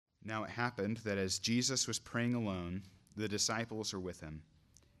Now it happened that as Jesus was praying alone, the disciples were with him,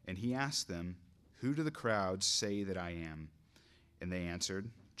 and he asked them, "Who do the crowds say that I am?" And they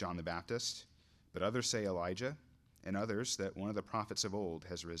answered, "John the Baptist, but others say Elijah, and others that one of the prophets of old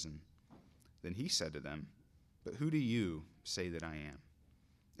has risen." Then he said to them, "But who do you say that I am?"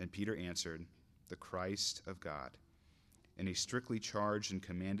 And Peter answered, "The Christ of God." And he strictly charged and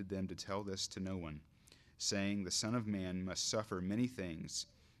commanded them to tell this to no one, saying, "The Son of Man must suffer many things,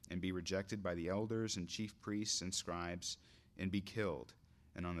 and be rejected by the elders and chief priests and scribes, and be killed,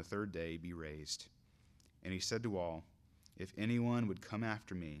 and on the third day be raised." And he said to all, "If anyone would come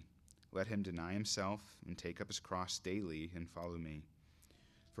after me, let him deny himself and take up his cross daily and follow me.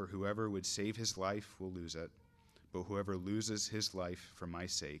 For whoever would save his life will lose it, but whoever loses his life for my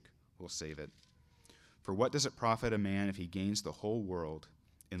sake will save it. For what does it profit a man if he gains the whole world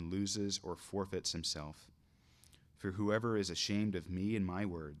and loses or forfeits himself? For whoever is ashamed of me and my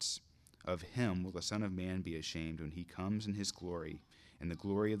words, of him will the Son of Man be ashamed when he comes in his glory, and the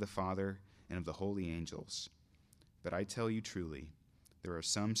glory of the Father and of the holy angels. But I tell you truly, there are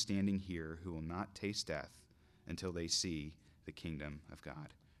some standing here who will not taste death until they see the kingdom of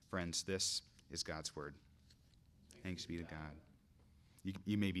God." Friends, this is God's word. Thanks be to God.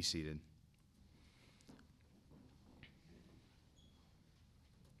 You may be seated.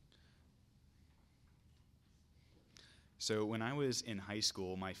 So when I was in high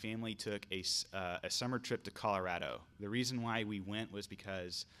school, my family took a summer trip to Colorado. The reason why we went was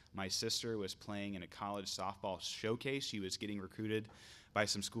because my sister was playing in a college softball showcase. She was getting recruited by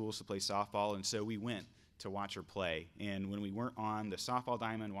some schools to play softball, and so we went to watch her play. And when we weren't on the softball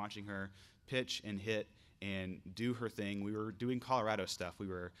diamond watching her pitch and hit and do her thing, we were doing Colorado stuff. We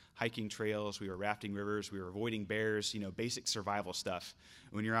were hiking trails, we were rafting rivers, we were avoiding bears, basic survival stuff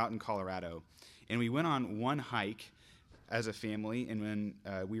when you're out in Colorado. And we went on one hike as a family, and when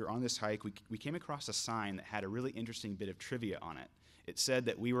we were on this hike, we came across a sign that had a really interesting bit of trivia on it. It said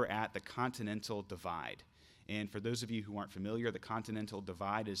that we were at the Continental Divide. And for those of you who aren't familiar, the Continental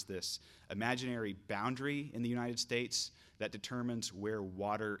Divide is this imaginary boundary in the United States that determines where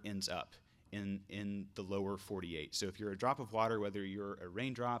water ends up in the lower 48. So if you're a drop of water, whether you're a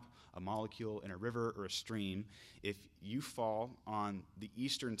raindrop, a molecule in a river, or a stream, if you fall on the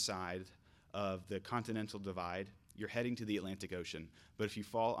eastern side of the Continental Divide, you're heading to the Atlantic Ocean. But if you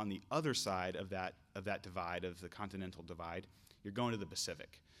fall on the other side of that divide, of the Continental Divide, you're going to the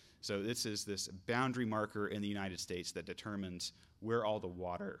Pacific. So this is this boundary marker in the United States that determines where all the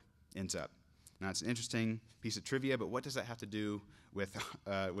water ends up. Now, it's an interesting piece of trivia, but what does that have to do with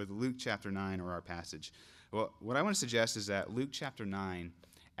Luke chapter 9 or our passage? Well, what I want to suggest is that Luke chapter 9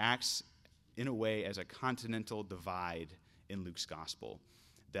 acts in a way as a continental divide in Luke's gospel,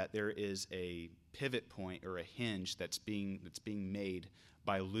 that there is a pivot point or a hinge that's being made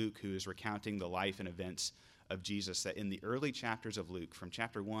by Luke, who is recounting the life and events of Jesus, that in the early chapters of Luke, from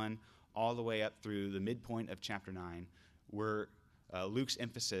chapter 1 all the way up through the midpoint of chapter 9, where Luke's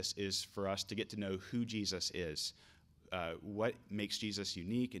emphasis is for us to get to know who Jesus is, what makes Jesus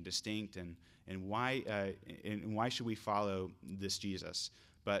unique and distinct, and why should we follow this Jesus.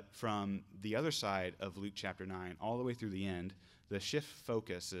 But from the other side of Luke chapter 9 all the way through the end, the shift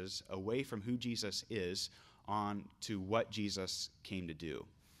focuses away from who Jesus is on to what Jesus came to do.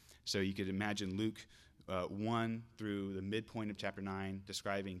 So you could imagine Luke 1 through the midpoint of chapter 9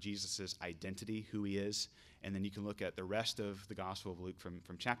 describing Jesus' identity, who he is, and then you can look at the rest of the Gospel of Luke from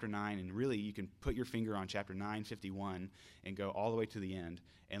chapter 9, and really you can put your finger on chapter 9:51 and go all the way to the end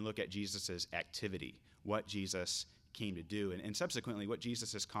and look at Jesus' activity, what Jesus came to do, and subsequently what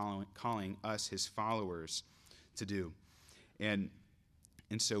Jesus is calling us, his followers, to do. And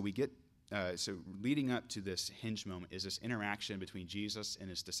so we get, so leading up to this hinge moment is this interaction between Jesus and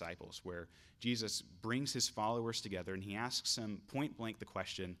his disciples, where Jesus brings his followers together and he asks them point blank the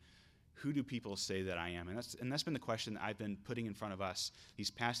question, who do people say that I am? And that's been the question that I've been putting in front of us these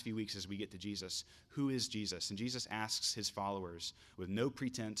past few weeks as we get to Jesus. Who is Jesus? And Jesus asks his followers with no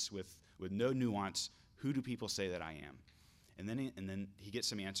pretense, with no nuance, who do people say that I am? And then he gets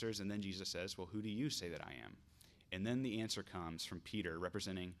some answers, and then Jesus says, well, who do you say that I am? And then the answer comes from Peter,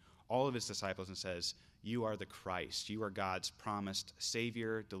 representing all of his disciples, and says, you are the Christ. You are God's promised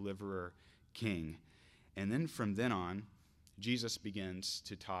Savior, Deliverer, King. And then from then on, Jesus begins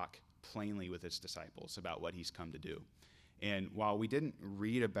to talk plainly with his disciples about what he's come to do. And while we didn't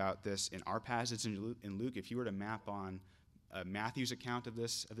read about this in our passage in Luke, if you were to map on Matthew's account of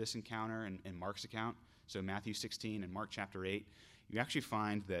this encounter and Mark's account, so Matthew 16 and Mark chapter 8, you actually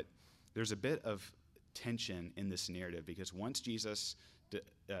find that there's a bit of tension in this narrative, because once Jesus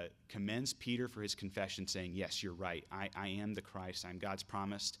commends Peter for his confession, saying, yes, you're right. I am the Christ. I'm God's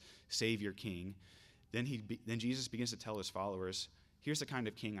promised Savior King. Then Jesus begins to tell his followers, here's the kind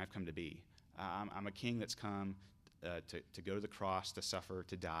of king I've come to be. I'm a king that's come to go to the cross, to suffer,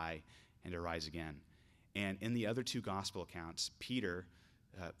 to die, and to rise again. And in the other two gospel accounts, Peter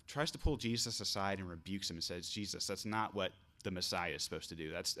tries to pull Jesus aside and rebukes him and says, Jesus, that's not what the Messiah is supposed to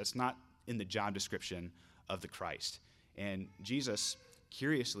do. That's not in the job description of the Christ. And Jesus,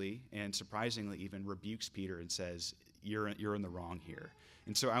 curiously and surprisingly even, rebukes Peter and says, you're in the wrong here.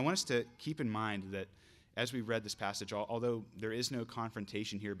 And so I want us to keep in mind that as we read this passage, although there is no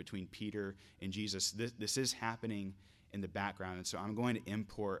confrontation here between Peter and Jesus, this is happening in the background. And so I'm going to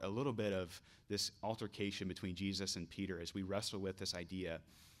import a little bit of this altercation between Jesus and Peter as we wrestle with this idea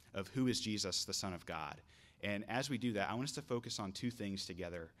of who is Jesus, the Son of God. And as we do that, I want us to focus on two things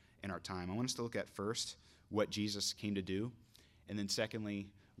together in our time. I want us to look at first what Jesus came to do, and then secondly,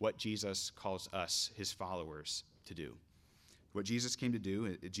 what Jesus calls us, his followers, to do. What Jesus came to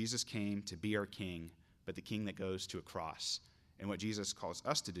do, Jesus came to be our king, but the king that goes to a cross. And what Jesus calls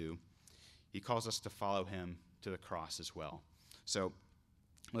us to do, he calls us to follow him to the cross as well. So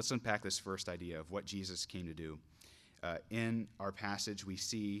let's unpack this first idea of what Jesus came to do. In our passage, we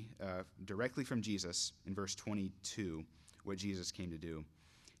see directly from Jesus in verse 22 what Jesus came to do.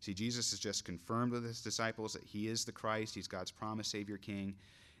 See, Jesus has just confirmed with his disciples that he is the Christ, he's God's promised Savior King.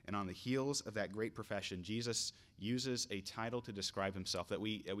 And on the heels of that great profession, Jesus uses a title to describe himself that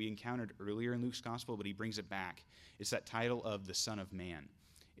we encountered earlier in Luke's gospel, but he brings it back. It's that title of the Son of Man.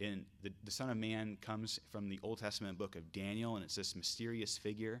 And the Son of Man comes from the Old Testament book of Daniel, and it's this mysterious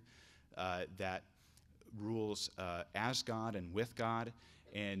figure that rules as God and with God.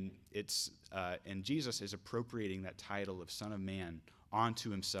 And Jesus is appropriating that title of Son of Man onto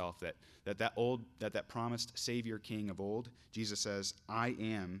himself, that promised Savior King of old. Jesus says, I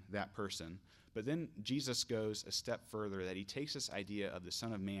am that person. But then Jesus goes a step further, that he takes this idea of the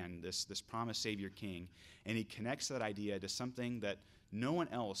Son of Man, this promised Savior King, and he connects that idea to something that no one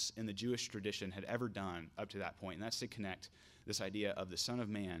else in the Jewish tradition had ever done up to that point, and that's to connect this idea of the Son of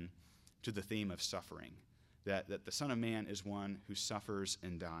Man to the theme of suffering, that the Son of Man is one who suffers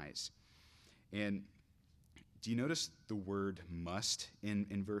and dies. And do you notice the word must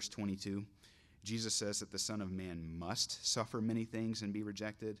in verse 22? Jesus says that the Son of Man must suffer many things and be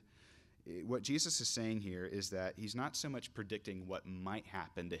rejected. What Jesus is saying here is that he's not so much predicting what might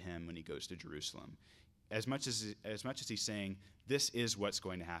happen to him when he goes to Jerusalem, as much as he's saying, this is what's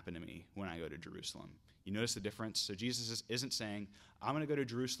going to happen to me when I go to Jerusalem. You notice the difference? So Jesus isn't saying, I'm going to go to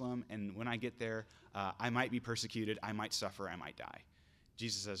Jerusalem, and when I get there, I might be persecuted, I might suffer, I might die.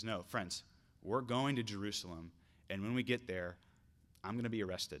 Jesus says, no, friends, we're going to Jerusalem, and when we get there, I'm going to be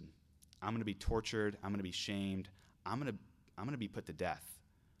arrested. I'm going to be tortured. I'm going to be shamed. I'm going to be put to death.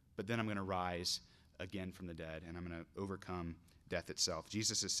 But then I'm going to rise again from the dead, and I'm going to overcome death itself.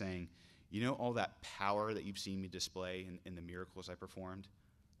 Jesus is saying, you know all that power that you've seen me display in the miracles I performed?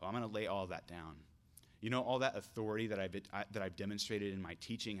 Well, I'm going to lay all of that down. You know all that authority that I've demonstrated in my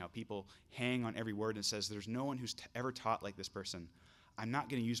teaching, how people hang on every word and says, there's no one who's ever taught like this person. I'm not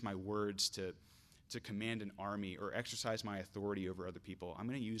going to use my words to command an army or exercise my authority over other people. I'm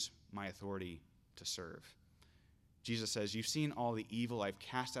going to use my authority to serve. Jesus says, you've seen all the evil I've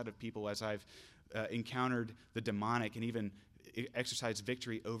cast out of people as I've encountered the demonic and even exercised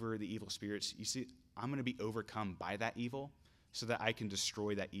victory over the evil spirits. You see, I'm going to be overcome by that evil so that I can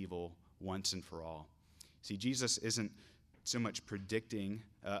destroy that evil once and for all. See, Jesus isn't so much predicting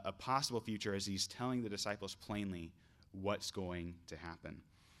a possible future as he's telling the disciples plainly what's going to happen.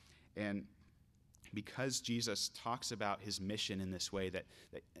 And because Jesus talks about his mission in this way, that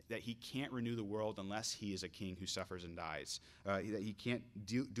he can't renew the world unless he is a king who suffers and dies, that he can't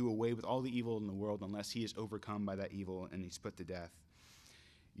do away with all the evil in the world unless he is overcome by that evil and he's put to death.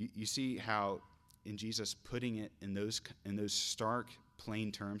 You see how in Jesus putting it in those stark,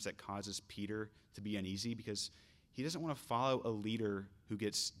 plain terms that causes Peter to be uneasy, because he doesn't want to follow a leader who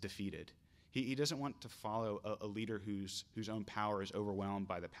gets defeated. He doesn't want to follow a leader whose own power is overwhelmed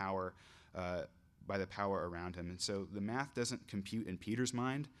by the power around him. And so the math doesn't compute in Peter's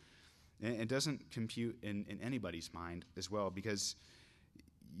mind, and it doesn't compute in anybody's mind as well, because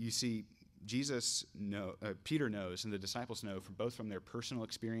you see, Peter knows, and the disciples know, both from their personal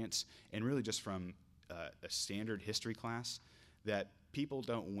experience and really just from a standard history class, that people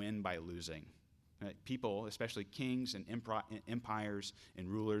don't win by losing. People, especially kings and empires and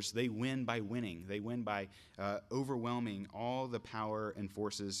rulers, they win by winning. They win by overwhelming all the power and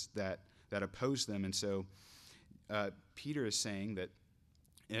forces that oppose them. And so Peter is saying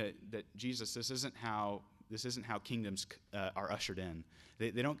that Jesus, this isn't how kingdoms are ushered in.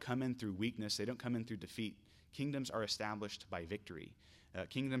 They don't come in through weakness. They don't come in through defeat. Kingdoms are established by victory.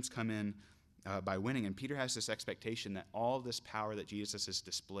 Kingdoms come in by winning. And Peter has this expectation that all this power that Jesus has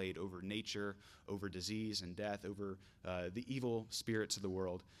displayed over nature, over disease and death, over the evil spirits of the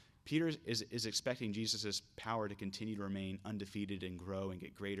world, Peter is expecting Jesus' power to continue to remain undefeated and grow and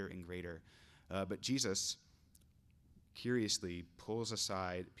get greater and greater. But Jesus curiously pulls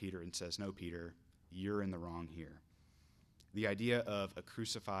aside Peter and says, "No, Peter, you're in the wrong here." The idea of a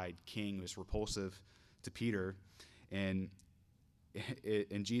crucified king was repulsive to Peter, and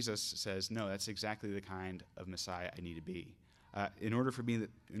Jesus says, "No, that's exactly the kind of Messiah I need to be. In order for me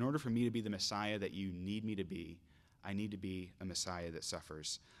to be the Messiah that you need me to be, I need to be a Messiah that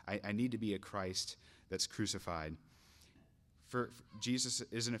suffers. I need to be a Christ that's crucified." For Jesus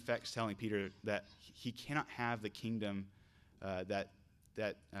is in effect telling Peter that he cannot have the kingdom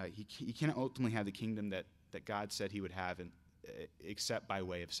he cannot ultimately have the kingdom that God said he would have, except by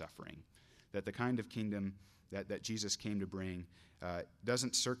way of suffering. That the kind of kingdom that Jesus came to bring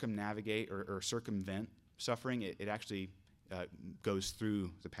doesn't circumnavigate or circumvent suffering. It actually goes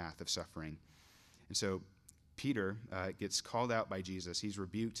through the path of suffering. And so Peter gets called out by Jesus. He's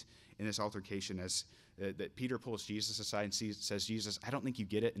rebuked in this altercation as that Peter pulls Jesus aside and says, "Jesus, I don't think you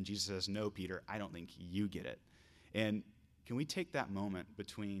get it." And Jesus says, "No, Peter, I don't think you get it." And can we take that moment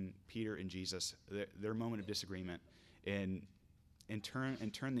between Peter and Jesus, their moment of disagreement, and turn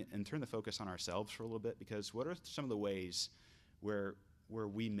the focus on ourselves for a little bit? Because what are some of the ways where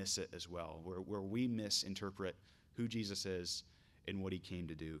we miss it as well, where we misinterpret who Jesus is and what he came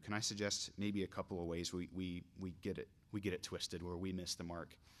to do? Can I suggest maybe a couple of ways we get it twisted, where we miss the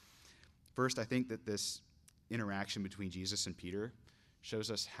mark? First, I think that this interaction between Jesus and Peter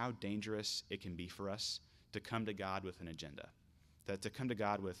shows us how dangerous it can be for us to come to God with an agenda, to come to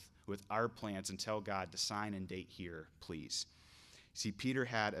God with our plans and tell God to sign and date here, please. See, Peter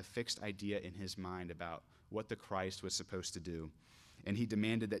had a fixed idea in his mind about what the Christ was supposed to do, and he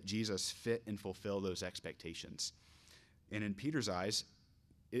demanded that Jesus fit and fulfill those expectations. And in Peter's eyes,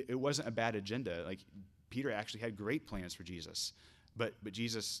 it wasn't a bad agenda. Like, Peter actually had great plans for Jesus. But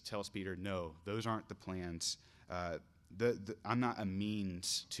Jesus tells Peter, "No, those aren't the plans. I'm not a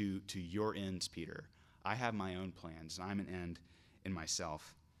means to your ends, Peter. I have my own plans, and I'm an end in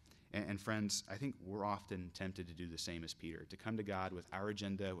myself." And friends, I think we're often tempted to do the same as Peter, to come to God with our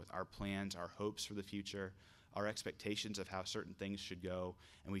agenda, with our plans, our hopes for the future, our expectations of how certain things should go,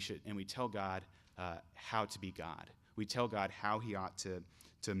 and we tell God how to be God. We tell God how he ought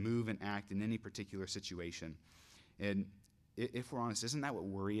to move and act in any particular situation. And if we're honest, isn't that what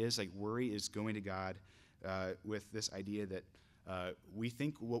worry is? Like, worry is going to God with this idea that we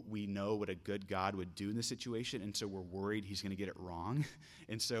think we know what a good God would do in this situation, and so we're worried he's going to get it wrong.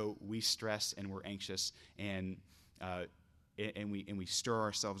 And so we stress and we're anxious, and we stir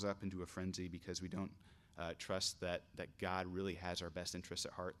ourselves up into a frenzy because we don't trust that God really has our best interests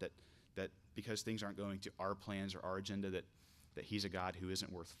at heart, that because things aren't going to our plans or our agenda, that he's a God who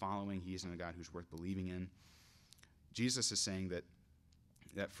isn't worth following, he isn't a God who's worth believing in. Jesus is saying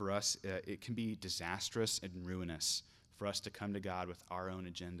that for us, it can be disastrous and ruinous for us to come to God with our own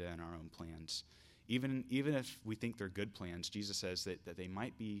agenda and our own plans. Even if we think they're good plans, Jesus says that they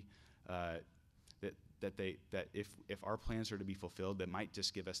might be, that if our plans are to be fulfilled, that might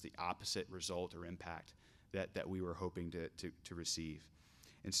just give us the opposite result or impact that we were hoping to receive.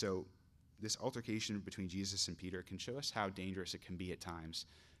 And so this altercation between Jesus and Peter can show us how dangerous it can be at times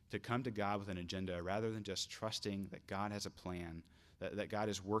to come to God with an agenda rather than just trusting that God has a plan, that God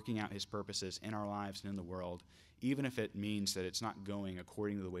is working out his purposes in our lives and in the world, even if it means that it's not going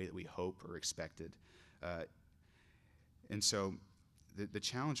according to the way that we hope or expected. And so the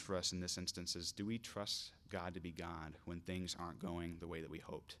challenge for us in this instance is, do we trust God to be God when things aren't going the way that we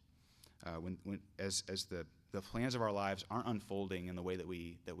hoped? As the plans of our lives aren't unfolding in the way that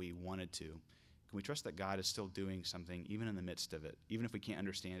we wanted to, can we trust that God is still doing something even in the midst of it, even if we can't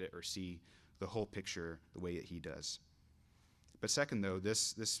understand it or see the whole picture the way that he does? But second, though,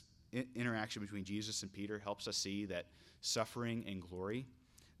 this interaction between Jesus and Peter helps us see that suffering and glory,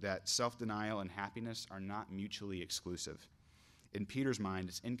 that self-denial and happiness are not mutually exclusive. In Peter's mind,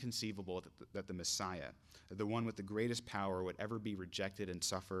 it's inconceivable that the Messiah, the one with the greatest power, would ever be rejected and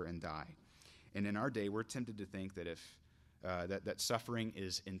suffer and die. And in our day, we're tempted to think that if that suffering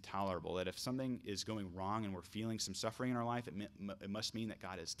is intolerable, that if something is going wrong and we're feeling some suffering in our life, it must mean that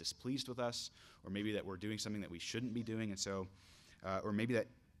God is displeased with us, or maybe that we're doing something that we shouldn't be doing, and so, or maybe that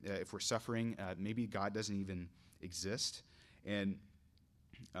if we're suffering, maybe God doesn't even exist. And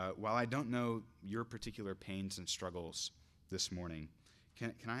while I don't know your particular pains and struggles this morning,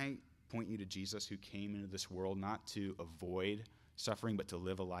 can I point you to Jesus, who came into this world not to avoid suffering, but to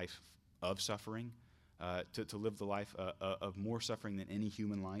live a life of suffering, to live the life of more suffering than any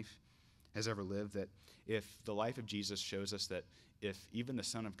human life has ever lived. That if the life of Jesus shows us that if even the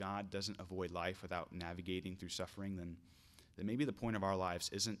Son of God doesn't avoid life without navigating through suffering, then maybe the point of our lives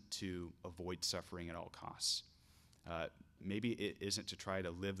isn't to avoid suffering at all costs. Maybe it isn't to try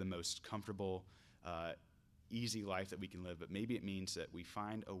to live the most comfortable, easy life that we can live, but maybe it means that we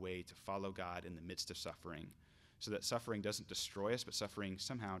find a way to follow God in the midst of suffering, so that suffering doesn't destroy us, but suffering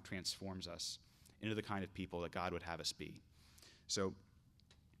somehow transforms us into the kind of people that God would have us be. So,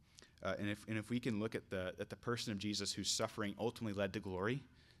 and if we can look at the person of Jesus whose suffering ultimately led to glory,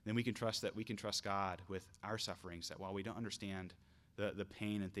 then we can trust God with our sufferings, that while we don't understand the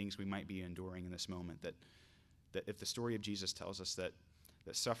pain and things we might be enduring in this moment, that if the story of Jesus tells us that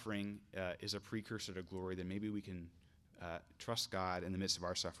suffering is a precursor to glory, then maybe we can trust God in the midst of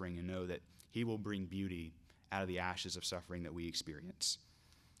our suffering and know that he will bring beauty out of the ashes of suffering that we experience.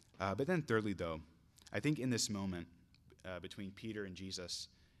 But then thirdly, though, I think in this moment between Peter and Jesus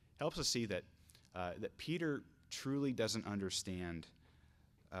helps us see that Peter truly doesn't understand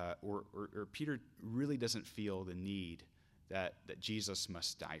or Peter really doesn't feel the need that Jesus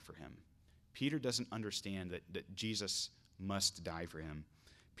must die for him. Peter doesn't understand that Jesus must die for him.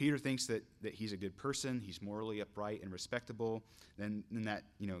 Peter thinks that he's a good person, he's morally upright and respectable, and that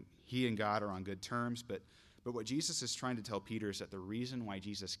he and God are on good terms. But what Jesus is trying to tell Peter is that the reason why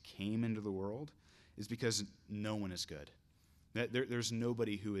Jesus came into the world is because no one is good. That there's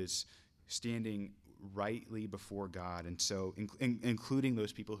nobody who is standing rightly before God, and so including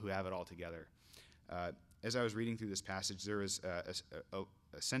those people who have it all together. As I was reading through this passage, there was a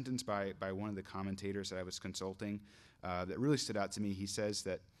sentence by one of the commentators that I was consulting that really stood out to me. He says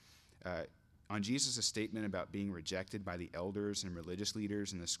that on Jesus' statement about being rejected by the elders and religious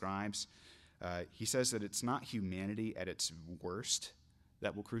leaders and the scribes, he says that it's not humanity at its worst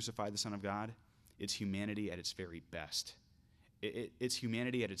that will crucify the Son of God. It's humanity at its very best. It's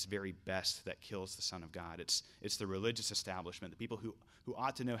humanity at its very best that kills the Son of God. It's the religious establishment, the people who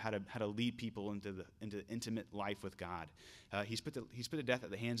ought to know how to lead people into intimate life with God. He's put to death at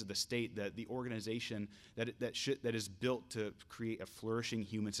the hands of the state, the organization that is built to create a flourishing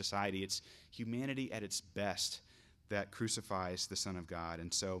human society. It's humanity at its best that crucifies the Son of God.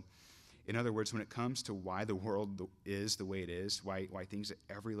 And so, in other words, when it comes to why the world is the way it is, why things at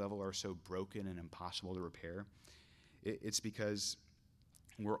every level are so broken and impossible to repair, it's because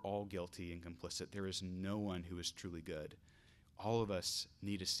we're all guilty and complicit. There is no one who is truly good. All of us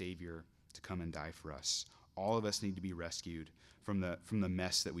need a Savior to come and die for us. All of us need to be rescued from the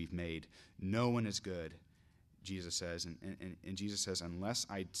mess that we've made. No one is good, Jesus says. And Jesus says, unless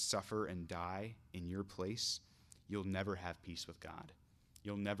I suffer and die in your place, you'll never have peace with God.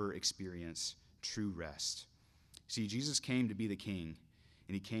 You'll never experience true rest. See, Jesus came to be the king,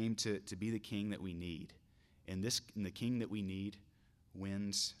 and he came to be the king that we need. And the king that we need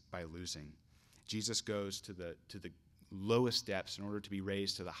wins by losing. Jesus goes to the lowest depths in order to be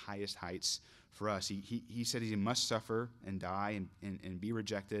raised to the highest heights for us. He said he must suffer and die and be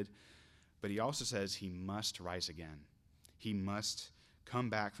rejected, but he also says he must rise again. He must come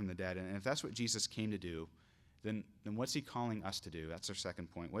back from the dead. And if that's what Jesus came to do, then what's he calling us to do? That's our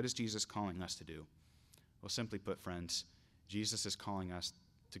second point. What is Jesus calling us to do? Well, simply put, friends, Jesus is calling us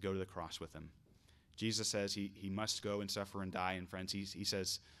to go to the cross with him. Jesus says he must go and suffer and die, and friends, he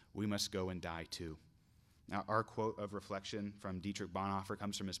says we must go and die too. Now, our quote of reflection from Dietrich Bonhoeffer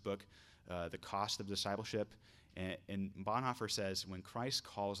comes from his book, The Cost of Discipleship. And Bonhoeffer says, when Christ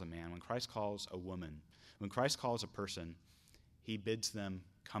calls a man, when Christ calls a woman, when Christ calls a person, he bids them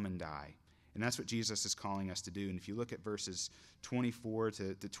come and die. And that's what Jesus is calling us to do. And if you look at verses 24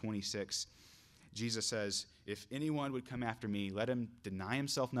 to 26, Jesus says, if anyone would come after me, let him deny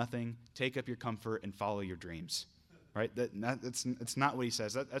himself nothing, take up your comfort, and follow your dreams. Right? That's not what he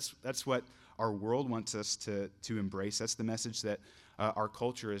says. That's what our world wants us to embrace. That's the message that our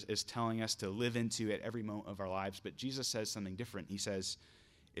culture is telling us to live into at every moment of our lives. But Jesus says something different. He says,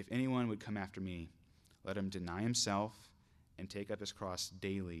 if anyone would come after me, let him deny himself and take up his cross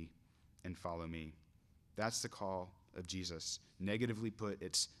daily and follow me. That's the call of Jesus. Negatively put,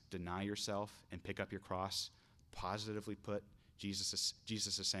 it's deny yourself and pick up your cross. Positively put, Jesus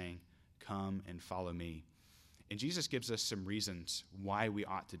is saying, come and follow me. And Jesus gives us some reasons why we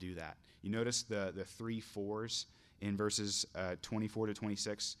ought to do that. You notice the 3 4s in verses 24 to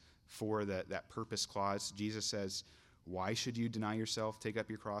 26 for that purpose clause. Jesus says, why should you deny yourself, take up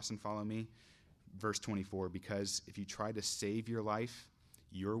your cross, and follow me? Verse 24, because if you try to save your life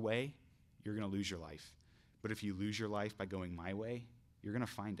your way, you're going to lose your life. But if you lose your life by going my way, you're going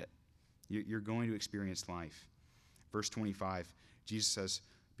to find it. You're going to experience life. Verse 25, Jesus says,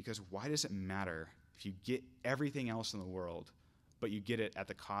 because why does it matter if you get everything else in the world, but you get it at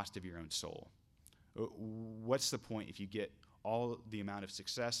the cost of your own soul? What's the point if you get all the amount of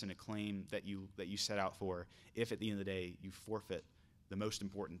success and acclaim that you set out for, if at the end of the day you forfeit the most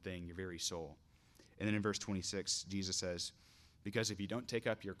important thing, your very soul? And then in verse 26, Jesus says, because if you don't take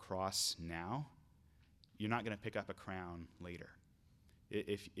up your cross now, you're not going to pick up a crown later.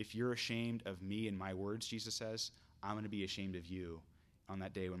 If you're ashamed of me and my words, Jesus says, I'm going to be ashamed of you on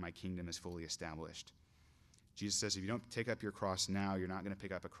that day when my kingdom is fully established. Jesus says, if you don't take up your cross now, you're not going to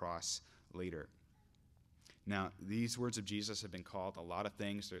pick up a cross later. Now, these words of Jesus have been called a lot of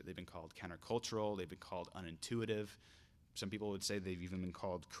things. They've been called countercultural. They've been called unintuitive. Some people would say they've even been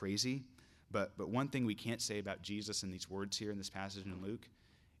called crazy. But one thing we can't say about Jesus in these words here in this passage in Luke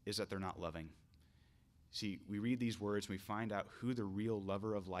is that they're not loving. See, we read these words and we find out who the real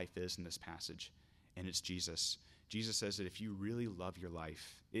lover of life is in this passage, and it's Jesus. Jesus says that if you really love your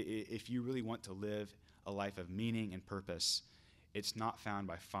life, if you really want to live a life of meaning and purpose, it's not found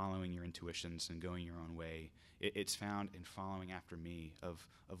by following your intuitions and going your own way. It's found in following after me, of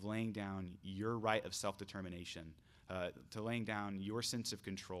laying down your right of self-determination, to laying down your sense of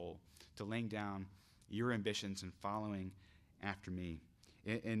control, to laying down your ambitions and following after me.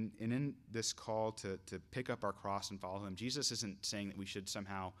 And in this call to pick up our cross and follow him, Jesus isn't saying that we should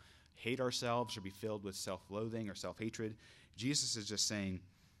somehow hate ourselves or be filled with self-loathing or self-hatred. Jesus is just saying,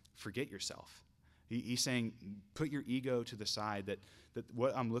 forget yourself. He's saying, put your ego to the side, that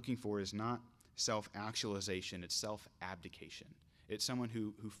what I'm looking for is not self-actualization, it's self-abdication. It's someone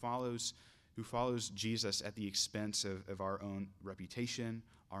who follows Jesus at the expense of our own reputation,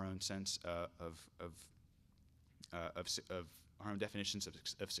 our own sense of our own definitions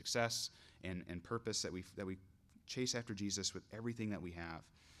of success and purpose, that we chase after Jesus with everything that we have.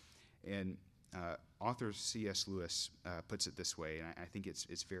 And author C.S. Lewis puts it this way, and I think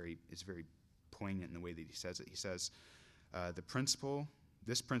it's very poignant in the way that he says it. He says,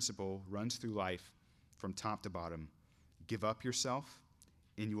 this principle runs through life from top to bottom. Give up yourself,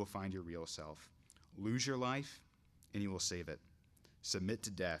 and you will find your real self. Lose your life, and you will save it. Submit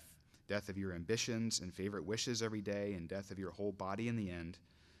to death of your ambitions and favorite wishes every day, and death of your whole body in the end.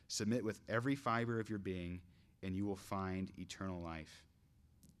 Submit with every fiber of your being, and you will find eternal life.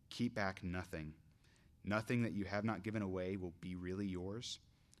 Keep back nothing. Nothing that you have not given away will be really yours.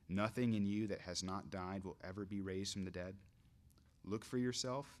 Nothing in you that has not died will ever be raised from the dead. Look for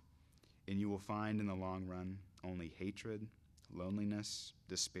yourself, and you will find in the long run only hatred, loneliness,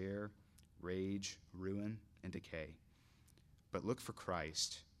 despair, rage, ruin, and decay. But look for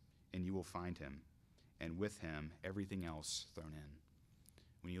Christ, and you will find him, and with him everything else thrown in.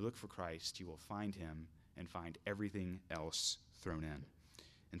 When you look for Christ, you will find him and find everything else thrown in.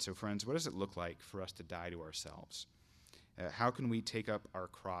 And so, friends, what does it look like for us to die to ourselves? How can we take up our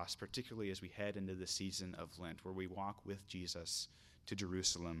cross, particularly as we head into the season of Lent, where we walk with Jesus to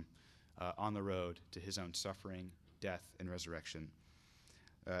Jerusalem on the road to his own suffering, death, and resurrection?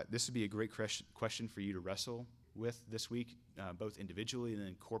 This would be a great question for you to wrestle with this week, both individually and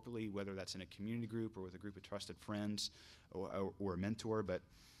then corporately, whether that's in a community group or with a group of trusted friends or a mentor. But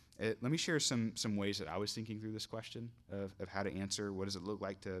let me share some ways that I was thinking through this question of how to answer. What does it look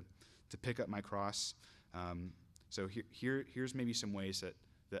like to pick up my cross? So here's maybe some ways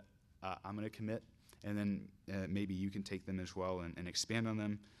that I'm going to commit, and then maybe you can take them as well and expand on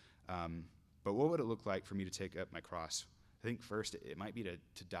them. But what would it look like for me to take up my cross? I think first it might be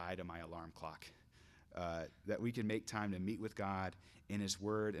to die to my alarm clock, that we can make time to meet with God in his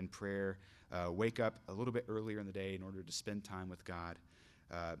word and prayer, wake up a little bit earlier in the day in order to spend time with God,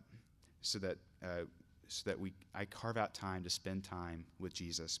 so that I carve out time to spend time with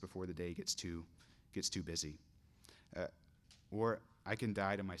Jesus before the day gets too busy. Or I can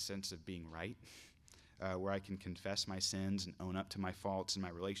die to my sense of being right, where I can confess my sins and own up to my faults in my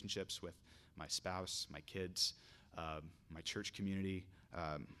relationships with my spouse, my kids, my church community,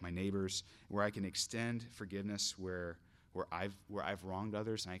 my neighbors, where I can extend forgiveness where I've wronged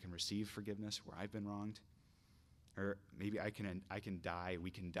others, and I can receive forgiveness where I've been wronged. Or maybe we can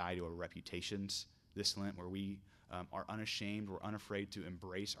die to our reputations this Lent, where we are unashamed, we're unafraid to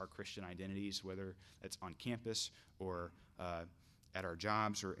embrace our Christian identities, whether it's on campus or at our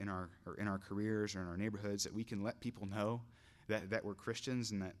jobs or in our careers or in our neighborhoods, that we can let people know that we're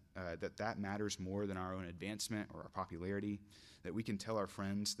Christians, and that matters more than our own advancement or our popularity. That we can tell our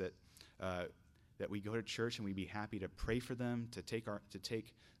friends that we go to church and we'd be happy to pray for them, to take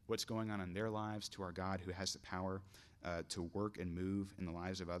what's going on in their lives to our God, who has the power to work and move in the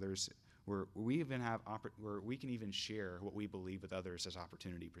lives of others, where where we can even share what we believe with others as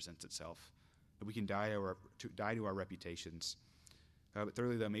opportunity presents itself. That we can die to our reputations. But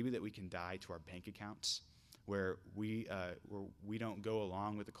thirdly, though, maybe that we can die to our bank accounts, where we don't go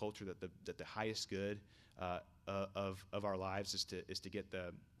along with the culture that the highest good of our lives is to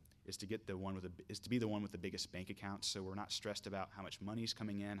be the one with the biggest bank accounts. So we're not stressed about how much money's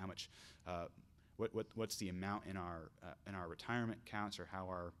coming in, how much what's the amount in our retirement accounts, or how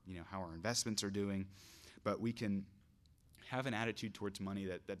our investments are doing, but we can have an attitude towards money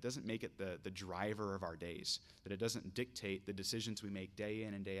that doesn't make it the driver of our days, that it doesn't dictate the decisions we make day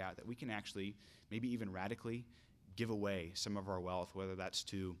in and day out, that we can actually, maybe even radically, give away some of our wealth, whether that's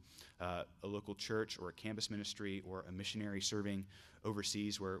to a local church or a campus ministry or a missionary serving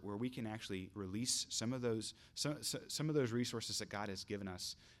overseas, where we can actually release some of those resources that God has given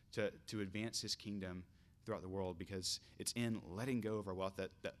us to advance his kingdom throughout the world, because it's in letting go of our wealth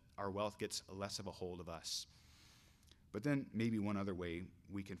that our wealth gets less of a hold of us. But then maybe one other way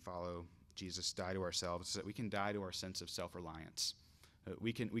we can follow Jesus, die to ourselves, is that we can die to our sense of self-reliance.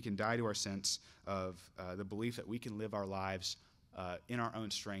 We can die to our sense of the belief that we can live our lives in our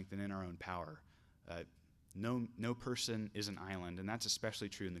own strength and in our own power. No person is an island, and that's especially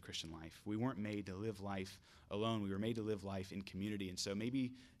true in the Christian life. We weren't made to live life alone. We were made to live life in community. And so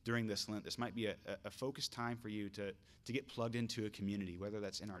maybe during this Lent, this might be a focused time for you to get plugged into a community, whether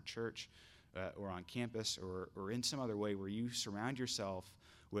that's in our church, or on campus, or in some other way, where you surround yourself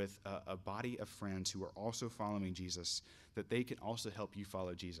with a body of friends who are also following Jesus, that they can also help you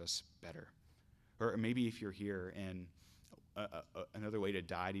follow Jesus better. Or maybe if you're here, and another way to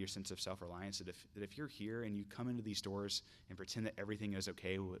die to your sense of self-reliance, that if you're here and you come into these doors and pretend that everything is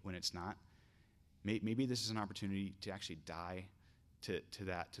okay when it's not, maybe this is an opportunity to actually die to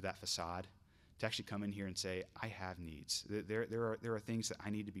that facade, to actually come in here and say, I have needs. There are things that I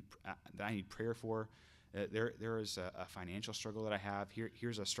need that I need prayer for. There is a financial struggle that I have.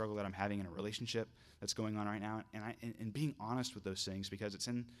 Here's a struggle that I'm having in a relationship that's going on right now. And being honest with those things, because it's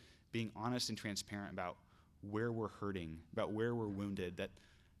in being honest and transparent about where we're hurting, about where we're wounded,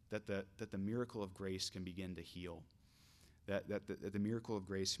 that the miracle of grace can begin to heal, that the miracle of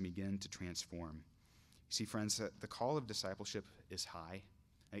grace can begin to transform. You see, friends, that the call of discipleship is high.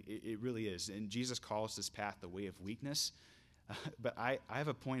 It really is. And Jesus calls this path the way of weakness. But I have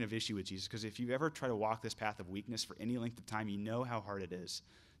a point of issue with Jesus, because if you ever try to walk this path of weakness for any length of time, you know how hard it is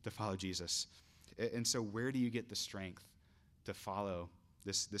to follow Jesus. And so where do you get the strength to follow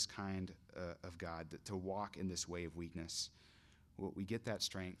this kind of God, to walk in this way of weakness? Well, we get that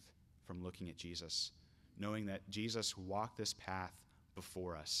strength from looking at Jesus, knowing that Jesus walked this path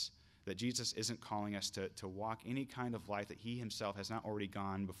before us, that Jesus isn't calling us to walk any kind of life that he himself has not already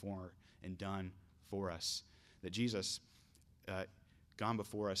gone before and done for us, that Jesus gone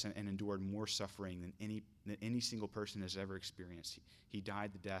before us and endured more suffering than any single person has ever experienced. He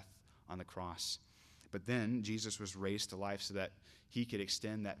died the death on the cross. But then Jesus was raised to life so that he could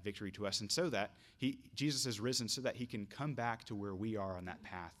extend that victory to us, and so that Jesus has risen so that he can come back to where we are on that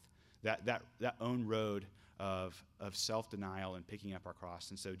path, that own road of self-denial and picking up our cross.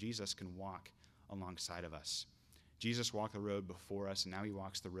 And so Jesus can walk alongside of us. Jesus walked the road before us, and now he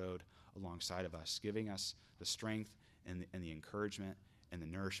walks the road alongside of us, giving us the strength and the encouragement and the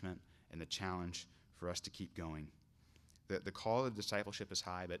nourishment and the challenge for us to keep going. The call of discipleship is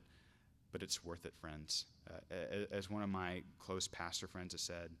high, but it's worth it, friends. As one of my close pastor friends has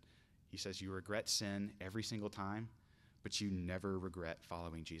said, he says, you regret sin every single time, but you never regret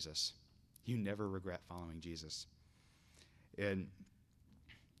following Jesus. You never regret following Jesus. And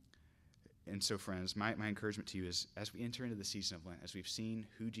so, friends, my encouragement to you is, as we enter into the season of Lent, as we've seen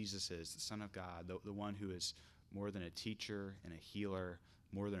who Jesus is, the Son of God, the one who is more than a teacher and a healer,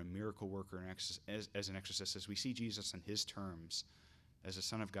 more than a miracle worker and as an exorcist, as we see Jesus on his terms, as the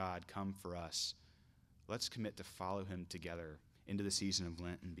Son of God come for us, let's commit to follow him together into the season of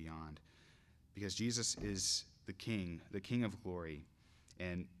Lent and beyond. Because Jesus is the King of glory.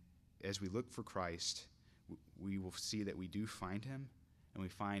 And as we look for Christ, we will see that we do find him, and we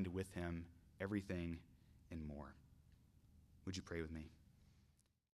find with him everything and more. Would you pray with me?